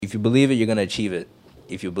if you believe it, you're gonna achieve it.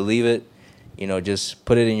 If you believe it, just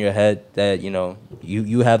put it in your head that you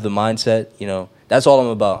have the mindset. That's all I'm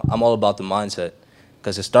about. I'm all about the mindset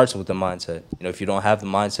because it starts with the mindset. If you don't have the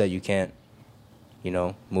mindset, you can't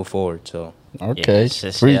move forward. So okay,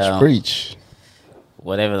 just, preach.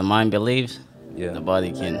 Whatever the mind believes, yeah, the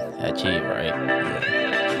body can achieve, right?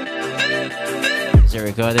 Is it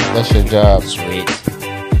recorded? That's your job. Sweet.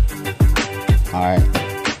 All right.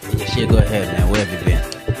 Yeah, shit, go ahead, man. Where have you been?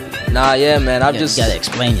 Nah, yeah, man. You gotta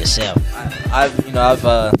explain yourself. I've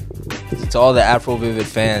to all the Afro Vivid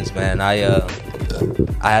fans, man. I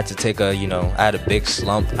had to take I had a big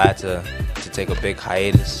slump. I had to take a big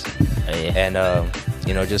hiatus, and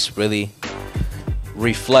just really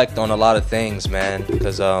reflect on a lot of things, man.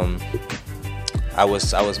 Because I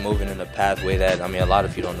was moving in a pathway that a lot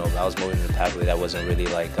of you don't know, but I was moving in a pathway that wasn't really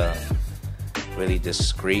like really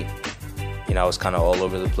discreet. I was kind of all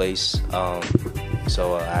over the place.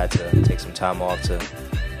 So I had to take some time off to,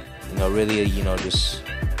 really, just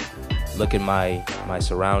look at my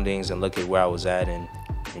surroundings and look at where I was at and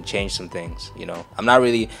change some things. I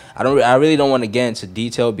really don't want to get into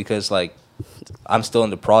detail because like I'm still in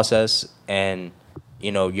the process, and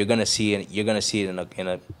you're gonna see it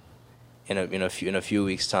in a few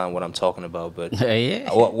weeks time what I'm talking about. But Yeah.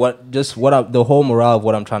 the whole morale of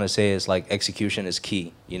what I'm trying to say is like execution is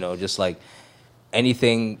key. Just like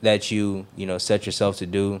anything that you set yourself to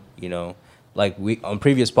do, like we on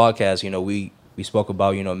previous podcasts, we spoke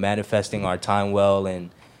about manifesting our time well and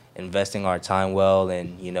investing our time well,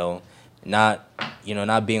 and not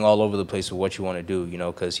being all over the place with what you want to do,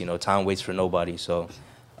 because time waits for nobody. So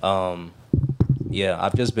yeah,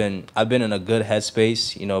 I've been in a good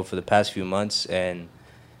headspace, for the past few months, and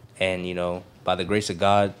by the grace of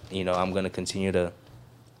God, I'm gonna continue to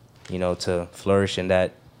to flourish in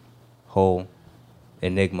that whole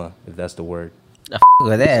enigma, if that's the word.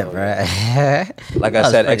 With that, bro. Like I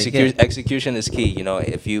said, execution is key.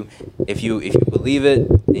 If you believe it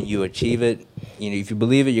and you achieve it, if you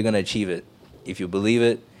believe it, you're gonna achieve it. If you believe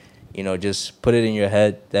it, just put it in your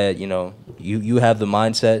head that you have the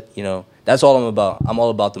mindset. That's all I'm about. I'm all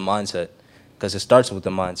about the mindset because it starts with the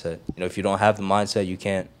mindset. If you don't have the mindset, you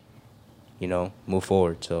can't move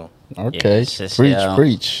forward. So Okay, just,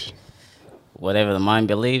 preach. Whatever the mind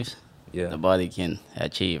believes, yeah, the body can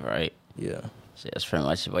achieve, right? yeah. So that's pretty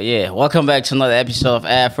much it. But yeah, welcome back to another episode of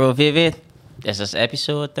Afro Vivid. This is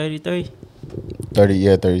episode 33.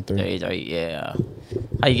 33. 33, yeah.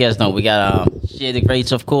 How you guys know? We got Share the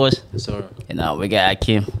Greats, of course. Yes, sir. And we got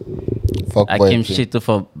Akim. Fuck Akim boy. Shitu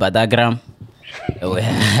for Badagram. And we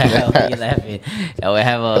have, why you laughing?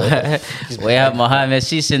 And we have Mohammed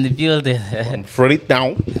Sis in the building. Throw it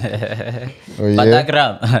down. Oh, yeah.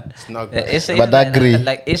 Badagram. It's not good. It's Badagry.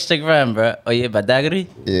 like Instagram, bro. Oh yeah, Badagry.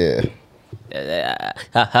 Yeah.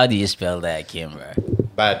 How do you spell that, Kim, bro?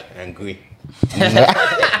 Bad and green.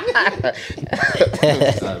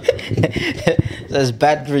 That's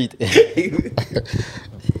bad greed.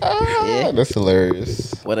 That's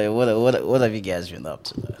hilarious. What have you guys been up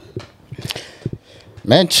to, man?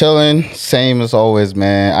 Man, chilling. Same as always,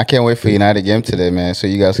 man. I can't wait for United game today, man, so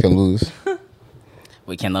you guys can lose.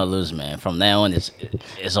 We cannot lose, man. From now on, it's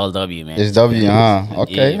all W, man. It's W, huh?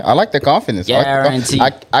 Okay. Yeah. I like the confidence. Guarantee.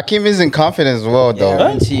 Akim is in confidence as well, though.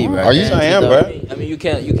 Guarantee, bro. Are you? I am, bro. You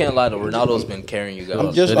can't lie though. Ronaldo's been carrying you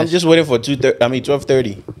guys. I'm just waiting for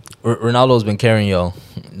 12:30. Ronaldo's been carrying y'all.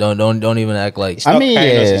 Don't even act like. I mean,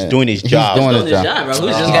 carrying us, yeah. he's doing his job. He's doing Doing his his job. job, bro.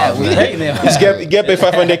 Who's just got? We hating him. He's get paid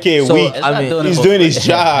 500K a So, week. He's doing his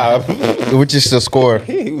job. Which is the score.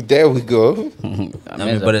 There we go. but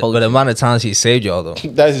the amount of times he saved y'all though,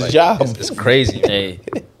 That's his job. it's crazy. Hey,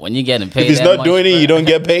 when you getting paid, If he's that not much, doing it, bro, you don't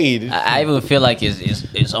get paid. I even feel like it's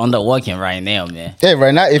underworking right now, man. Yeah,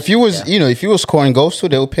 right now, if you was scoring goals too,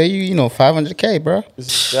 they'll pay you, 500K, bro.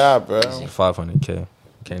 It's his job, bro. 500K.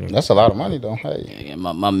 Can't even. That's a lot of money, though. Hey, Yeah,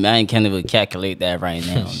 my mind can't even calculate that right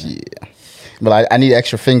now, man. yeah. But I need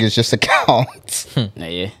extra fingers just to count.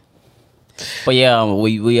 Yeah. But yeah,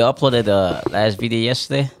 we uploaded the last video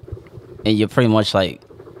yesterday, and you're pretty much like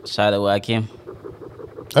sided where I came.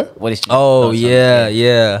 Huh? What is your Oh thoughts on yeah, it?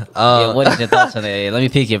 yeah. Yeah, what is your thoughts on it? Let me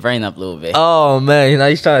pick your brain up a little bit. Oh man,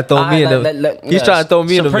 he's trying to throw me in the. He's trying to throw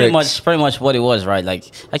me in the pretty mix. much what it was, right? Like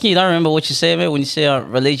I can't remember what you said, man. When you say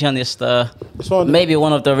religion is maybe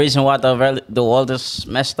one of the reasons why the world is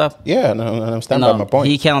messed up. Yeah, no, I'm standing by my point.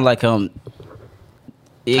 He kind of like I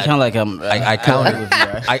counted with you,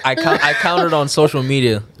 right? I counted on social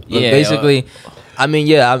media. But Yeah, basically,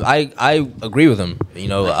 I agree with him.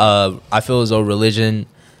 I feel as though religion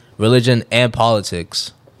and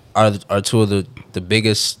politics are two of the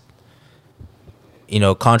biggest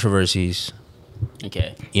controversies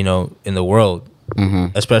Okay. you know, in the world,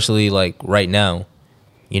 especially like right now.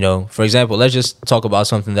 You know, for example, let's just talk about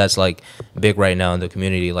something that's like big right now in the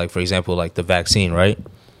community. Like, for example, like the vaccine, right?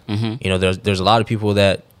 You know, there's a lot of people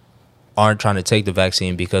that aren't trying to take the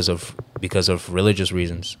vaccine because of religious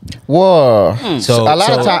reasons. Whoa. So a lot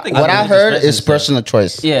of times, what I heard is personal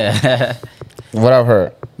choice. Yeah. What I've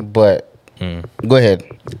heard, but go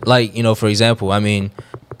ahead. Like, you know, for example, I mean,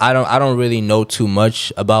 I don't really know too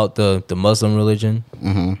much about the Muslim religion.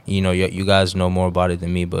 You know, you guys know more about it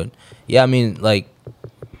than me, but yeah, I mean, like,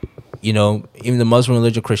 you know, even the Muslim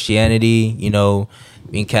religion, Christianity, you know,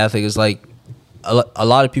 being Catholic is like a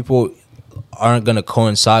lot of people aren't gonna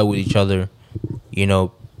coincide with each other, you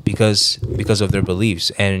know, because of their beliefs,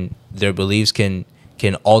 and their beliefs can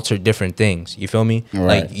alter different things. You feel me?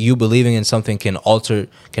 Right. Like, you believing in something can alter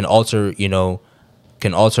you know,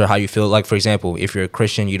 can alter how you feel. Like, for example, if you're a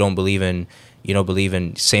Christian, you don't believe in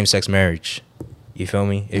same-sex marriage. You feel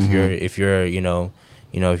me? If you're you know,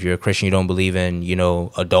 if you're a Christian, you don't believe in, you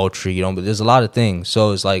know, adultery. You don't. But there's a lot of things.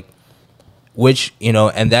 So it's like, which, you know,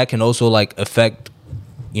 and that can also like affect,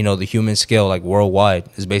 you know, the human scale, like worldwide,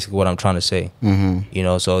 is basically what I'm trying to say. You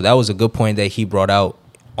know, so that was a good point that he brought out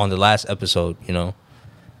on the last episode. You know.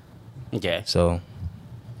 Okay. So.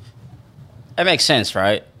 That makes sense,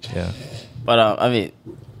 right? Yeah. But I mean,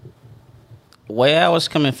 where I was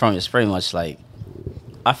coming from is pretty much like,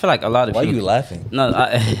 I feel like a lot of Why are people. you laughing? No,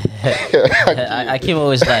 I keep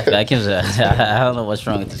always laughing. I don't know what's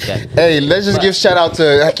wrong with this guy. Hey, let's just give shout out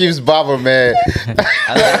to Hakim's barber, man.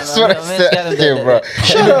 That's what I said to him, bro.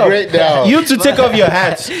 She look great now. You to take off your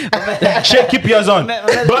hats. Shit, keep yours on.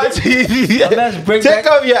 But take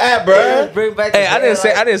off your hat, bro. Hey, I didn't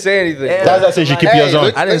say anything. That's why I said you keep yours on.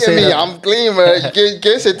 Look, I didn't look say at me. that. I'm clean, man. You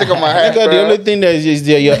can't say take off my hat, Nigga, bro. the only thing that is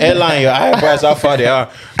your hairline, your eyebrows, how far they are.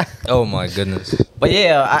 Oh my goodness. But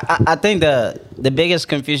yeah, I think the biggest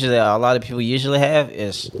confusion that a lot of people usually have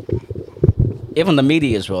is, even the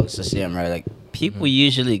media as well, it's the same, right? Like, people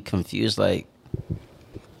usually confuse like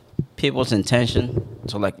people's intention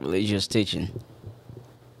to like religious teaching.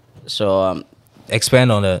 So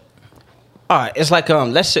Expand on that. all right, it's like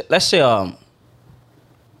let's say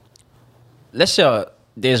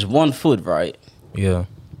there's one food, right? Yeah.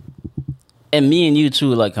 And me and you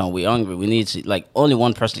too, like, we're hungry. We need to, like, only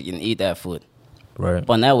one person can eat that food. Right.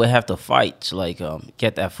 But now we have to fight to, like,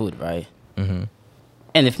 get that food, right? Mm-hmm.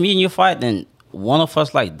 And if me and you fight, then one of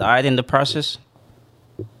us, like, died in the process,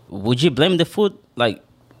 would you blame the food? Like,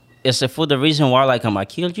 is the food the reason why, like, I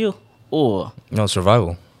killed you? Or... No,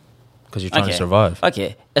 survival. Because you're trying to survive.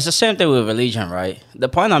 Okay. It's the same thing with religion, right? The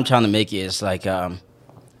point I'm trying to make is, like,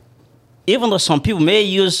 even though some people may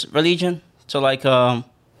use religion to, like,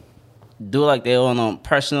 do like their own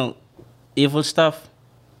personal evil stuff,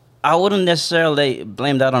 I wouldn't necessarily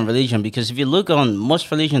blame that on religion, because if you look on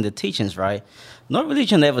most religion, the teachings, right? No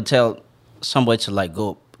religion ever tell somebody to like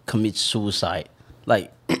go commit suicide.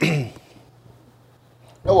 Like,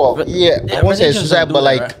 Well, yeah, I won't say religions suicide, don't do but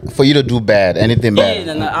that, like for you to do bad, anything bad.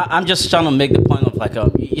 yeah, and I'm just trying to make the point of like,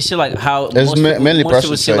 you see like how It's mainly most people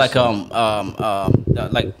personal see like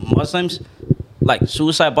choice. like Muslims, like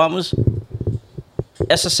suicide bombers.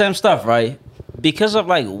 It's the same stuff, right? Because of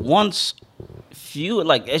like once few,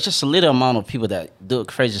 like it's just a little amount of people that do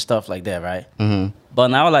crazy stuff like that, right? Mm-hmm. But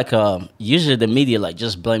now like usually the media like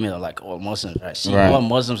just blame it on like all Muslims, right? See Right. all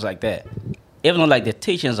Muslims like that, even though like the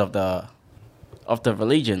teachings of the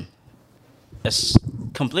religion is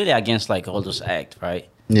completely against like all those acts, right?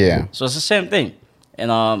 Yeah. So it's the same thing,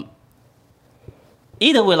 and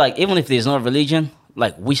either way, like even if there's no religion,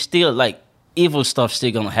 like we still like evil stuff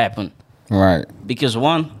still gonna happen. Right. Because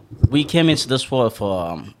one, we came into this world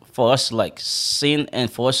for us to like sin and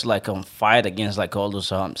for us to like fight against like all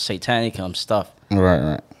those satanic stuff.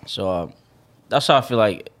 Right. So that's how I feel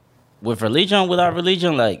like with religion, without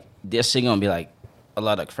religion, like there's still gonna be like a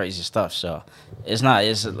lot of crazy stuff. So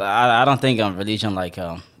I don't think religion like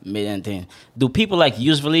made anything. Do people like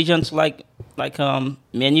use religion to like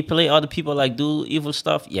manipulate other people, like do evil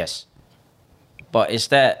stuff? Yes. But is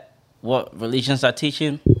that what religions are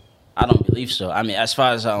teaching? I don't believe so. I mean, as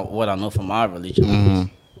far as what I know from our religion,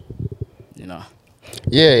 you know.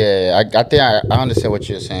 Yeah. I think I understand what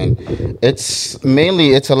you're saying. It's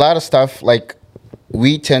a lot of stuff like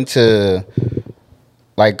we tend to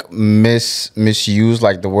like misuse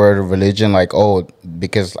like the word religion, like, oh,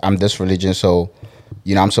 because I'm this religion, so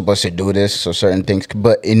you know I'm supposed to do this or certain things.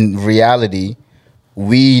 But in reality,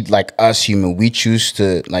 we like us human, we choose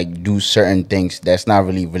to like do certain things that's not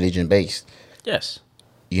really religion based. Yes.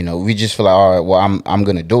 You know, we just feel like, all right, well, I'm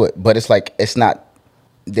gonna do it, but it's like it's not,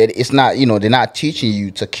 you know, they're not teaching you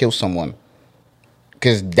to kill someone.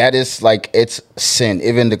 because that is like it's sin.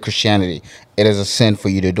 Even the Christianity, it is a sin for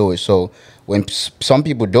you to do it. So when some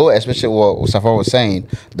people do it, especially what Safar was saying,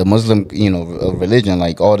 the Muslim, religion,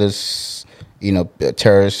 like all this,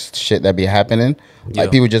 terrorist shit that be happening, like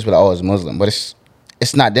people just be like, oh, it's Muslim, but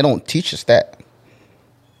it's not. They don't teach us that.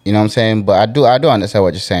 You know what I'm saying? But I do understand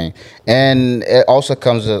what you're saying, and it also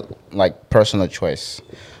comes with like personal choice,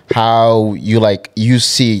 how you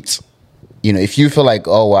see it. If you feel like,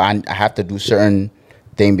 oh, well, I have to do certain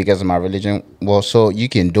thing because of my religion, well, so you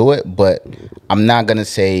can do it, but I'm not gonna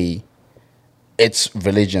say it's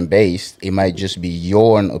religion based. It might just be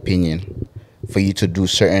your own opinion for you to do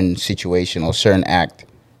certain situation or certain act.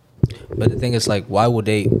 But the thing is, like, why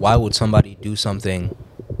would somebody do something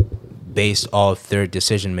based off their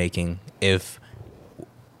decision making if,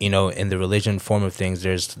 in the religion form of things,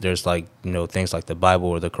 there's like, things like the Bible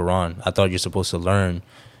or the Quran. I thought you're supposed to learn,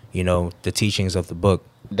 the teachings of the book.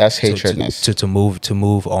 That's hatredness. To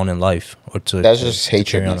move on in life, or to that's just hatredness.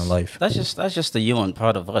 Carry on hatredness. in life. That's just the human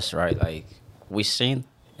part of us, right? Like we sin,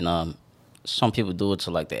 and some people do it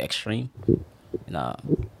to like the extreme, and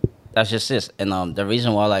that's just it. And the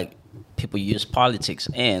reason why like people use politics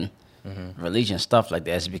and religion stuff like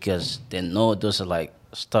that is because they know those are like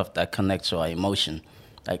stuff that connect to our emotion.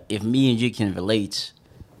 Like if me and you can relate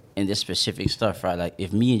in this specific stuff, right? Like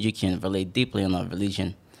if me and you can relate deeply on a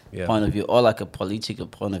religion point of view or like a political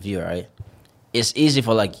point of view, right? It's easy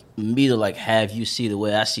for like me to like have you see the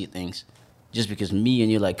way I see things, just because me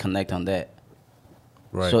and you like connect on that.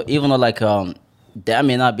 Right. So even though like that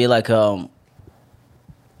may not be like who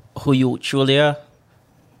you truly are,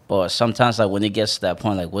 but sometimes like when it gets to that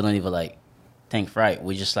point, like we don't even like think right.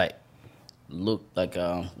 We just like look like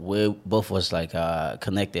we both was like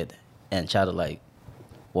connected and try to like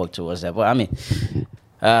work towards that. But I mean,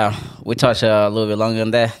 we touched a little bit longer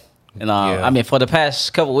on that. And I mean, for the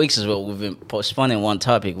past couple of weeks as well, we've been postponing one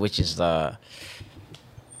topic, which is the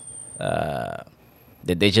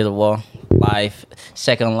digital world, life,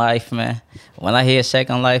 Second Life, man. When I hear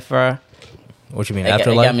Second Life, bro, What you mean, it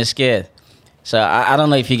afterlife? got me scared. So I don't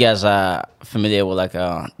know if you guys are familiar with like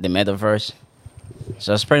the metaverse.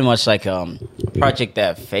 So it's pretty much like a project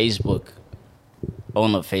that Facebook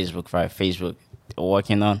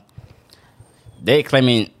working on. They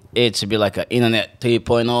claiming it to be like an Internet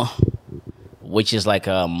 3.0, which is like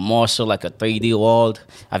a more so like a 3D world.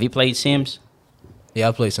 Have you played Sims? Yeah,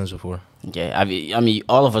 I played Sims before. Okay, I mean,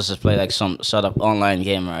 all of us have played like some sort of online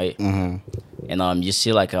game, right? Mm-hmm. And you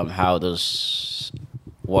see like how those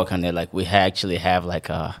work on there. Like we actually have like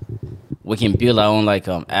we can build our own like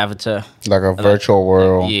avatar, Like a virtual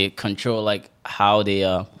world. yeah, control like how they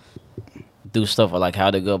do stuff or like how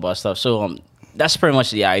they go about stuff. So that's pretty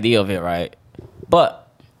much the idea of it, right? But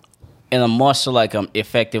in a more so like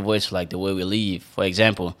effective way to like the way we live. For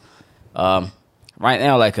example, right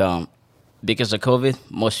now like because of COVID,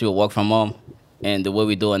 most people work from home, and the way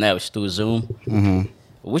we doing that is through Zoom,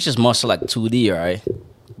 which is more so like 2D, right?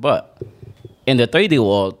 But in the 3D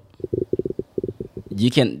world, you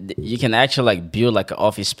can actually like build like an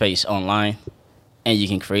office space online, and you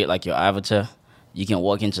can create like your avatar. You can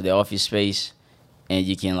walk into the office space, and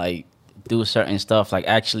you can like do certain stuff. Like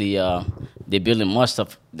actually, they're building more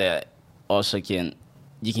stuff that also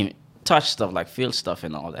you can touch stuff like feel stuff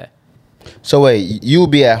and all that. So wait, you'll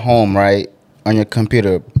be at home, right? On your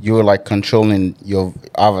computer, you're like controlling your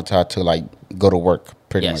avatar to like go to work,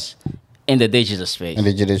 pretty much. In the digital space. And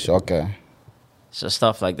digital, okay. So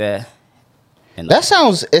stuff like that. And It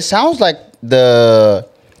sounds like the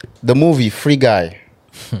movie Free Guy.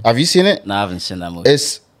 Have you seen it? No, I haven't seen that movie.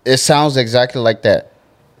 It sounds exactly like that.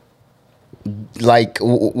 Like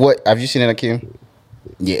what? Have you seen it, Akeem?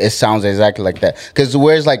 Yeah, it sounds exactly like that. Because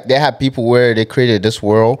whereas like they have people where they created this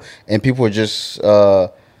world and people are just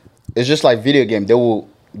it's just like video game. They will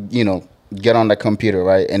get on the computer,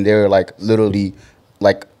 right, and they're like literally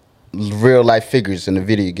like real life figures in the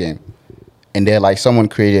video game, and they're like someone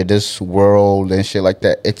created this world and shit like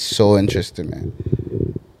that. It's so interesting, man.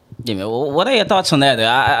 Yeah, man, what are your thoughts on that?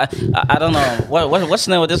 I don't know. What's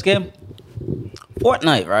the name of this game?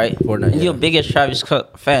 Fortnite, right? Fortnite, You're yeah. a biggest Travis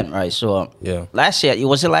Scott fan, right? So Yeah. last year,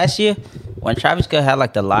 was it last year when Travis Scott had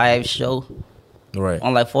like the live show Right.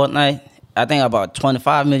 on like Fortnite? I think about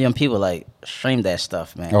 25 million people like streamed that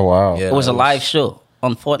stuff, man. Oh wow. Yeah. It was a that live was- show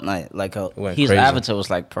on Fortnite. Like went his crazy. avatar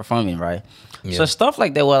was like performing, right? Yeah. So stuff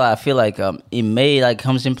like that, well, I feel like it may like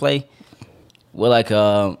comes in play. Where like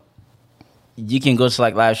you can go to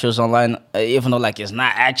like live shows online, even though like it's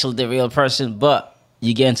not actually the real person, but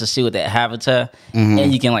you get to see with that avatar,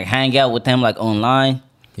 and you can like hang out with them like online.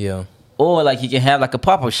 Yeah. Or like you can have like a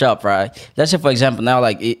pop-up shop, right? Let's say for example now,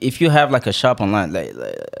 like if you have like a shop online, like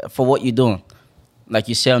for what you're doing, like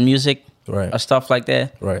you sell music Right. or stuff like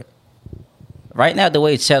that. Right. Right now, the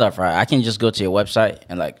way it's set up, right, I can just go to your website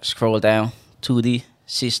and like scroll down 2D,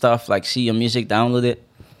 see stuff, like see your music, download it.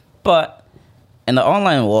 But in the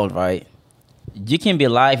online world, right, you can be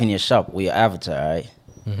live in your shop with your avatar, right?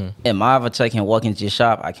 And my avatar can walk into your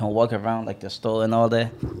shop. I can walk around like the store and all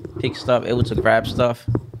that, pick stuff, able to grab stuff,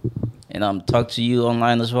 and talk to you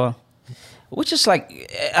online as well. Which is like,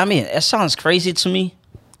 I mean, it sounds crazy to me,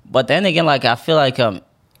 but then again, like I feel like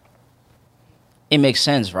it makes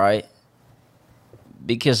sense, right?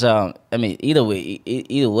 Because I mean, either way,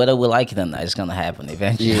 either whether we like it or not, it's gonna happen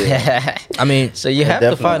eventually. Yeah. I mean, So you have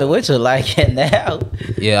to find a way to like it now.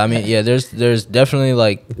 yeah, I mean, yeah, there's definitely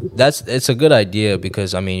like it's a good idea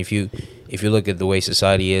because I mean, if you look at the way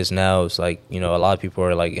society is now, it's like, you know, a lot of people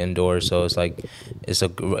are like indoors, so it's like it's a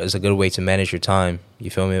good way to manage your time. You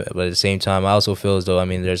feel me? But at the same time, I also feel as though, I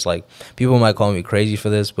mean, there's like, people might call me crazy for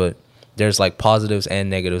this, but there's like positives and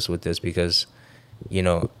negatives with this because, you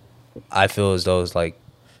know, I feel as though it's like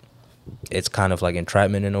it's kind of like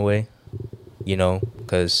entrapment in a way, you know,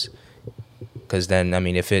 because then, I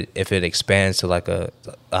mean, if it expands to like a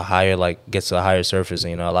higher, like gets to a higher surface,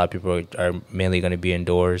 you know, a lot of people are mainly going to be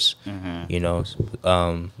indoors, you know.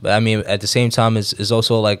 But I mean, at the same time, it's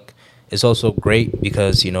also like, it's also great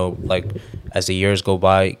because, you know, like as the years go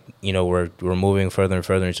by, you know, we're moving further and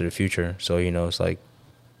further into the future. So, you know, it's like,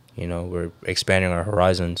 you know, we're expanding our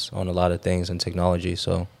horizons on a lot of things and technology.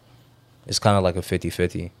 So it's kind of like a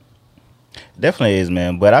 50-50. Definitely is,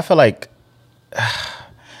 man. But I feel like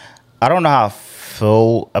I don't know how I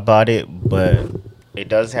feel about it, but it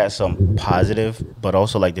does have some positive, but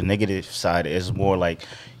also like the negative side is more like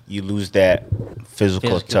you lose that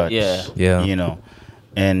physical touch. Yeah. You know.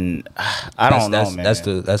 And I don't know, man. That's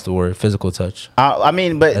the word, physical touch. I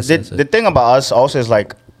mean, but the thing about us also is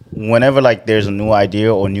like whenever like there's a new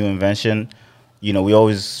idea or new invention, you know, we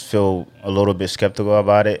always feel a little bit skeptical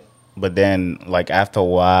about it. But then, like after a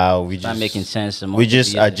while, we just not making sense. We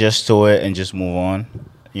just adjust to it and just move on.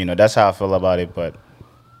 You know, that's how I feel about it. But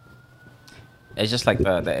it's just like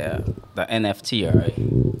the NFT, right?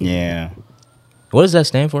 yeah, What does that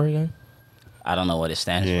stand for again? I don't know what it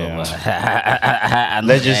stands Yeah. for, but I know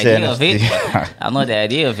Let's the just say idea of it. NFT. I know the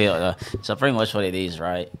idea of it. So pretty much what it is,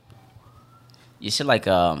 right? You see, like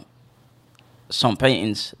some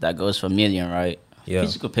paintings that goes for $1 million, right? Yeah.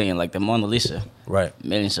 Physical painting, like the Mona Lisa, Right.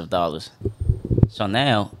 millions of dollars. So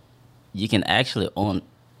now you can actually own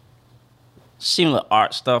similar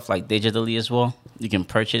art stuff like digitally as well. You can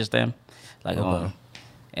purchase them, like Okay.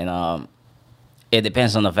 and it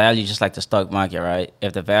depends on the value, just like the stock market, right?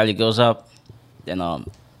 If the value goes up, then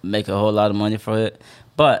make a whole lot of money for it.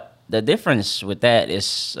 But the difference with that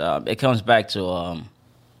is it comes back to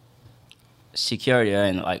security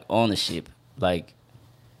and like ownership, like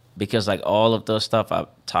because like all of those stuff are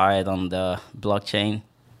tied on the blockchain.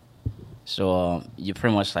 So you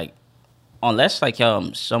pretty much like, unless like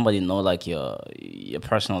somebody know like your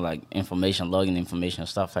personal like information, login information,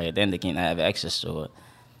 stuff like that, then they can have access to it.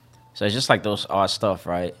 So it's just like those art stuff,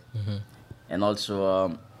 right? And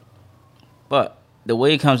also, but the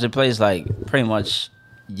way it comes in play is like pretty much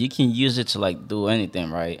you can use it to like do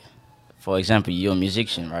anything, right? For example, you're a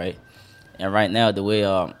musician, right? And right now the way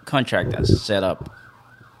contract is set up,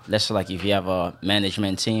 let's say like if you have a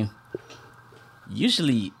management team,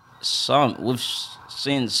 usually we've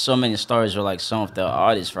seen so many stories where like some of the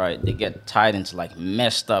artists, right, they get tied into like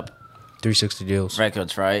messed up 360 deals.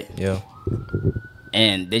 records, right? Yeah.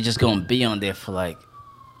 And they're just gonna be on there for like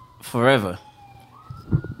forever.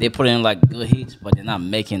 They put in like good hits, but they're not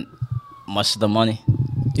making much of the money.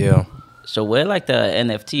 Yeah. So where like the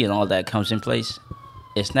NFT and all that comes in place,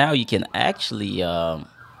 is now you can actually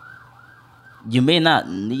you may not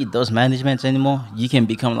need those managements anymore. You can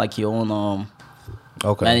become like your own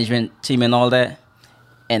Okay. management team and all that,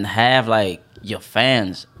 and have like your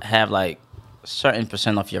fans have like certain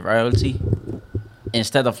percent of your royalty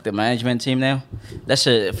instead of the management team now. That's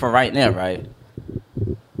for right now, right?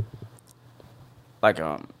 Like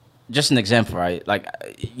just an example, right? Like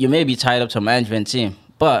you may be tied up to a management team,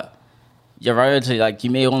 but your royalty, like you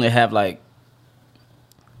may only have like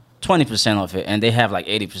 20% of it, and they have like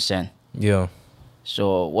 80%. Yeah.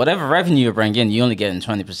 So whatever revenue you bring in, you only get in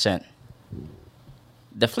 20%.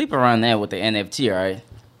 The flip around there with the NFT, right?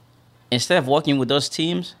 Instead of working with those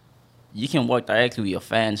teams, you can work directly with your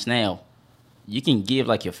fans now. You can give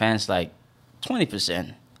like your fans like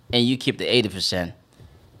 20%, and you keep the 80%.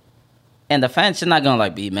 And the fans are not gonna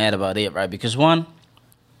like be mad about it, right? Because one,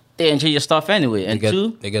 they enjoy your stuff anyway, and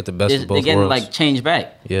two, they get the best of both they get worlds. like change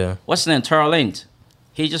back. Yeah. What's the name? Terrell Lane.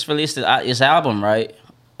 He just released his album, right?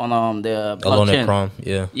 On the Alone blockchain. at Prom.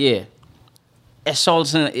 Yeah. Yeah. it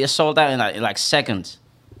sold out in like seconds.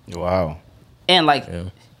 Wow. And like Yeah.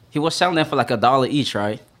 he was selling them for like $1 each,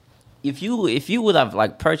 right? If you would have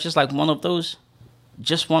like purchased like one of those,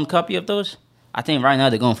 just one copy of those, I think right now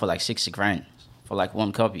they're going for like 60 grand for like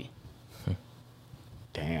one copy.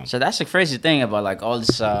 Damn. So that's the crazy thing about like all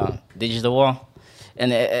this digital war,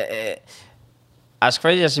 and as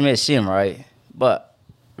crazy as it may seem, right? But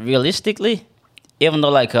realistically, even though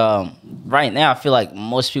like right now, I feel like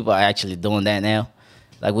most people are actually doing that now.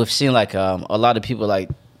 Like we've seen like a lot of people like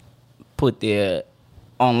put their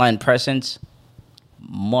online presence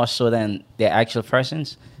more so than their actual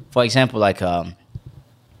presence. For example, like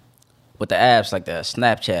with the apps like the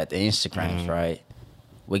Snapchat, the Instagrams, right?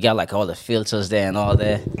 We got like all the filters there and all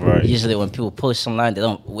that. Right. Usually when people post online,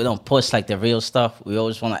 we don't post like the real stuff. We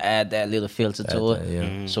always want to add that little filter to it. that,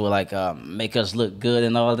 yeah. So we like make us look good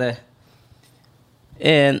and all that.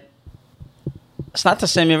 And it's not the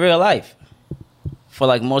same in real life for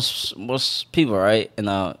like most people, right?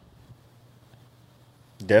 And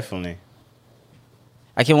Definitely.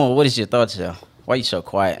 I can't remember, what is your thoughts here? Why you so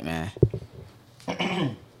quiet, man?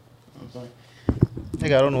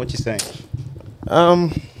 Nigga, I don't know what you're saying. Are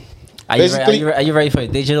you Basically- are you ready for a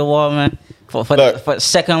digital war, man? For Look, for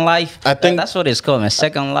Second Life? I think- that's what it's called, man.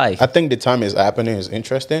 Second Life. I think the time is happening is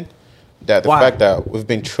interesting. That the Why? fact that we've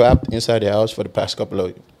been trapped inside the house for the past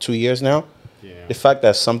 2 years now. Yeah. The fact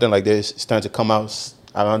that something like this is starting to come out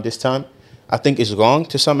around this time, I think is wrong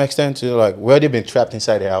to some extent. To like, we already been trapped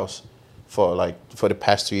inside the house for the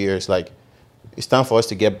past 2 years. Like, it's time for us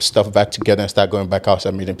to get stuff back together and start going back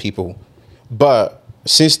outside meeting people. But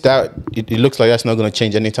since that, it looks like that's not going to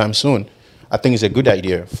change anytime soon. I think it's a good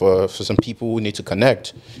idea for some people who need to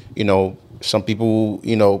connect. You know, some people,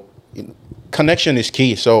 connection is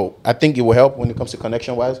key. So I think it will help when it comes to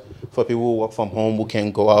connection-wise for people who work from home, who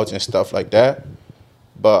can go out and stuff like that.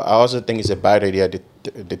 But I also think it's a bad idea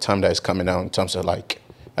the time that is coming out in terms of like,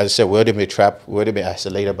 as I said, we already been trapped, we already been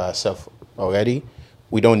isolated by ourselves already.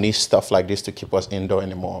 We don't need stuff like this to keep us indoor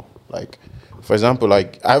anymore. Like, for example,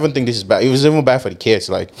 like, I don't think this is bad. It was even bad for the kids.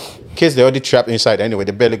 Like, kids, they're already trapped inside anyway.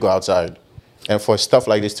 They barely go outside. And for stuff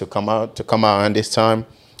like this to come out around this time,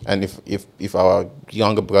 and if our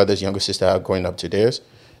younger brothers, younger sisters are going up to theirs,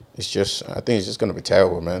 I think it's just going to be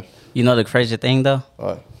terrible, man. You know the crazy thing though?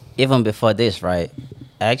 What? Even before this, right?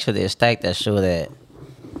 Actually, there's stats that show that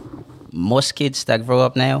most kids that grow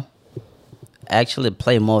up now actually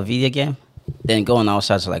play more video game than going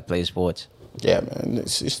outside to like play sports. Yeah, man.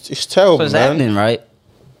 It's terrible, So it's man. happening, right?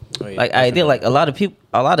 Oh, yeah, Like I did, like a lot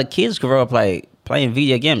of kids grow up like playing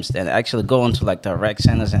video games and actually go into like the rec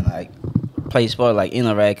centers and like play sport, like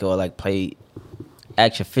interact or like play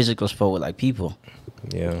actual physical sport with like people.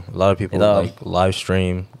 Yeah, a lot of people It, like live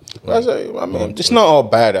stream. I mean, it's not all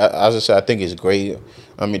bad. As I said, I think it's great.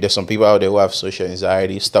 I mean, there's some people out there who have social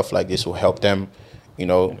anxiety. Stuff like this will help them,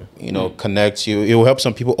 connect you. It will help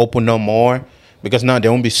some people open up more because now they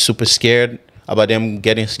won't be super scared about them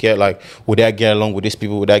getting scared. Like, would I get along with these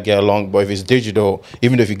people? Would I get along? But if it's digital,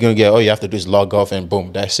 even if you're going to get, all you have to do is log off and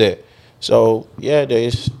boom, that's it. So, yeah, there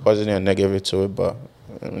is positive and negative to it, but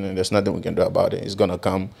I mean, there's nothing we can do about it. It's going to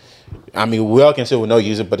come. I mean, we all can say we don't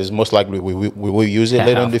use it, but it's most likely we will use it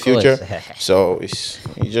later in the Of course. future. So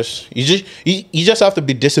you just have to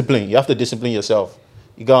be disciplined. You have to discipline yourself.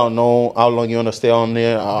 You gotta know how long you want to stay on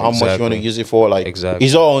there, how much you want to Exactly. use it for. Like, Exactly.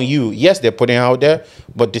 it's all on you. Yes, they're putting it out there,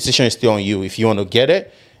 but decision is still on you. If you want to get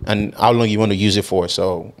it and how long you want to use it for.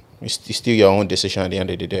 So it's still your own decision at the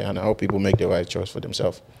end of the day. And I hope people make the right choice for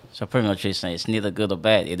themselves. So pretty much you're saying it's neither good or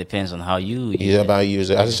bad. It depends on how you use Yeah, it. about use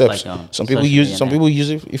it. As I It's said, like, some people social use media some now. people use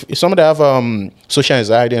it. If some of them have social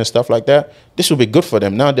anxiety and stuff like that, this will be good for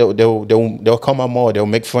them. Now they'll come out more. They'll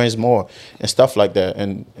make friends more and stuff like that,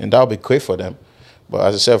 and that'll be great for them. But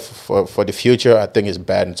as I said, for the future, I think it's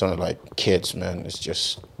bad in terms of like kids, man.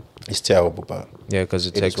 It's terrible, but Yeah, because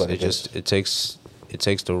It is what it is. it takes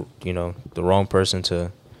the the wrong person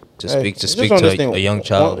to hey, speak just to understand, a young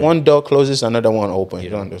child. One door closes, another one open.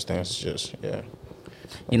 You don't understand? It's just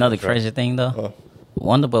You know the crazy thing though? What?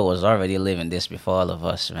 Wonderboy was already living this before all of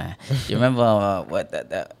us, man. You remember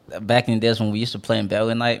that back in the days when we used to play in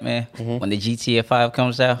Belly Night, man? When the GTA 5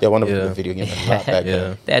 comes out? Yeah, one of Yeah. the video games a lot back Yeah.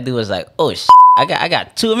 then. That dude was like, oh, I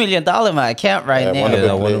got $2 million in my account right Yeah, now. Wonderboy Yeah,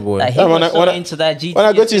 that play. Wonderboy. Like, he Yeah, when was I- so when I- into that GTA. When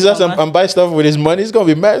I go to his house thing, and buy stuff with his money, he's gonna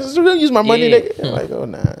be mad. He's gonna use my money, Yeah. nigga. I'm like, oh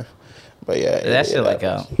nah. But yeah, That's yeah, it, like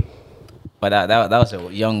but that was a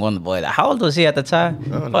young Wonderboy. How old was he at the time?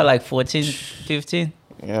 Probably like 14, 15.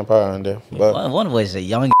 yeah, probably around there. But Wonderboy is a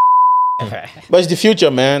young. it's the future,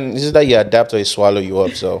 man. It's just that you adapt or he swallow you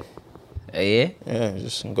up. So Yeah, yeah,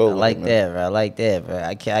 just go. I like that, bro. I like that, bro.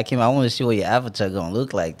 I want to see what your avatar gonna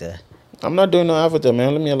look like there. I'm not doing no avatar,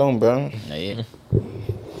 man. Leave me alone, bro. Yeah.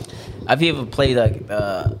 Have you ever played like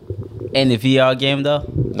any VR game though?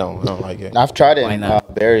 No, I don't like it. I've tried it. Why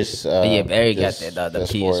not? Barry's. Yeah, Barry got just- the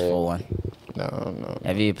just for PS4 it. one. No.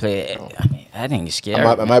 Have you played it? I mean, I think it's scary.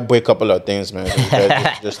 I might break a couple of things, man.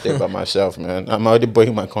 Just stay by myself, man. I'm already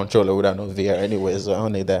breaking my controller without no VR anyway, so I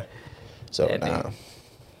don't need that. So, Yeah, nah.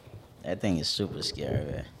 That thing is super scary,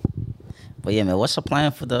 man. But yeah, man, what's the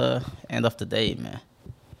plan for the end of the day, man?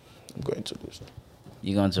 I'm going to lose.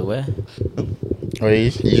 You going to where? Oh, you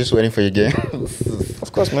just waiting for your game?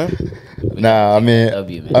 Of course, man. Nah, I mean,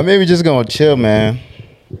 W, man. I mean, we just gonna chill, man.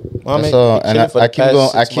 Well, That's man, all. been And chilling for I the keep past going.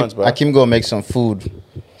 6 months, bro. I keep going make some food.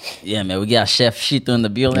 Yeah, man, we got Chef Shito in the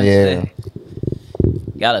building Yeah. today.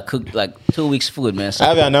 Gotta cook like 2 weeks food, man. I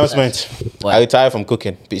have an announcement. What? I retired from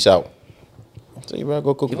cooking. Peace out. So you better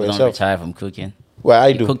go cook People for don't yourself. retire from cooking. Well, I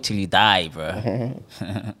You do. cook till you die, bro.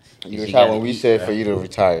 You gotta retire when we eat, said bro. for you to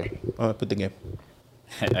retire. Put the game.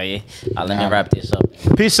 Oh, yeah? Let me wrap this up.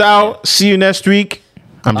 Peace out. See you next week.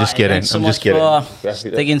 I'm just Alright, kidding. thanks so I'm much just kidding. for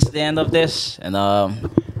sticking to the end of this, and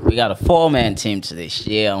we got a 4-man team today.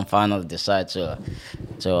 Yeah, I'm finally decided to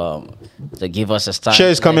give us a start. Share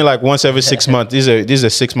is coming like once every 6 months. This is a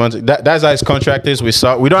 6 months. That's how his contract is. We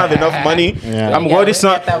don't have enough money. Yeah. I'm Yeah, worried we it's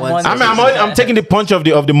not. get that one I'm taking the punch of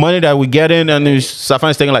the money that we get in, and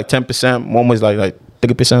Safan's taking like 10%. Momo is like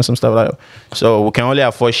 30%, some stuff like that. So we can only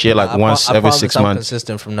afford share like once I every promise 6 I'm months.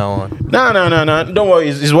 consistent from now on. No. Don't worry.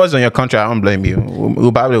 It was on your contract. I don't blame you.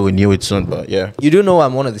 We'll probably renew it soon, but yeah. You do know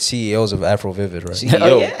I'm one of the CEOs of Afro Vivid, right? Oh,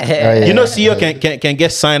 Yo. yeah. yeah. You know, CEO can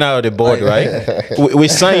get signed out of the board, right? we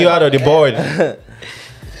sign you out of the board.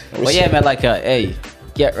 But yeah, man, hey,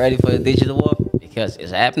 get ready for the digital war because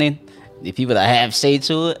it's happening. The people that have say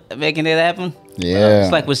to it, are making it happen. Yeah.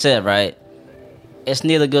 It's like we said, right? It's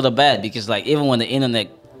neither good or bad because, like, even when the internet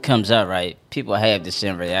comes out, right, people have the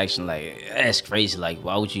same reaction. Like, that's crazy. Like,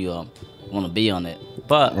 why would you want to be on it?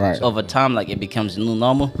 But Right. over time, like, it becomes the new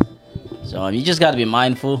normal. So you just got to be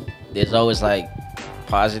mindful. There's always like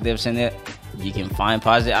positives in it. You can find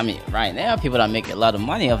positive. I mean, right now, people that make a lot of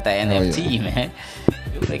money off that NFT, man.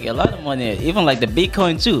 People make a lot of money. Even like the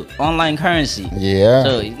Bitcoin too, online currency. Yeah.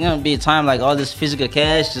 So it's gonna be a time like all this physical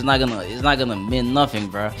cash is not gonna mean nothing,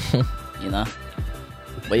 bro. You know.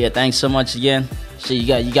 But yeah, thanks so much again. So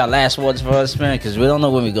you got last words for us, man, because we don't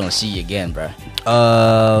know when we're gonna see you again, bro.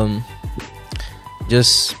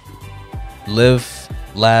 Just live,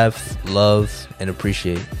 laugh, love, and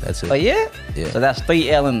appreciate. That's it. Oh yeah. Yeah. So that's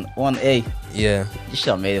 3L and 1A. Yeah. You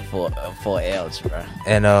should have made it 4 L's, bro.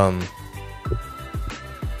 And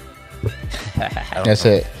That's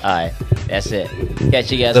it. All right, that's it.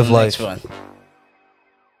 Catch you guys Live on the next life. one.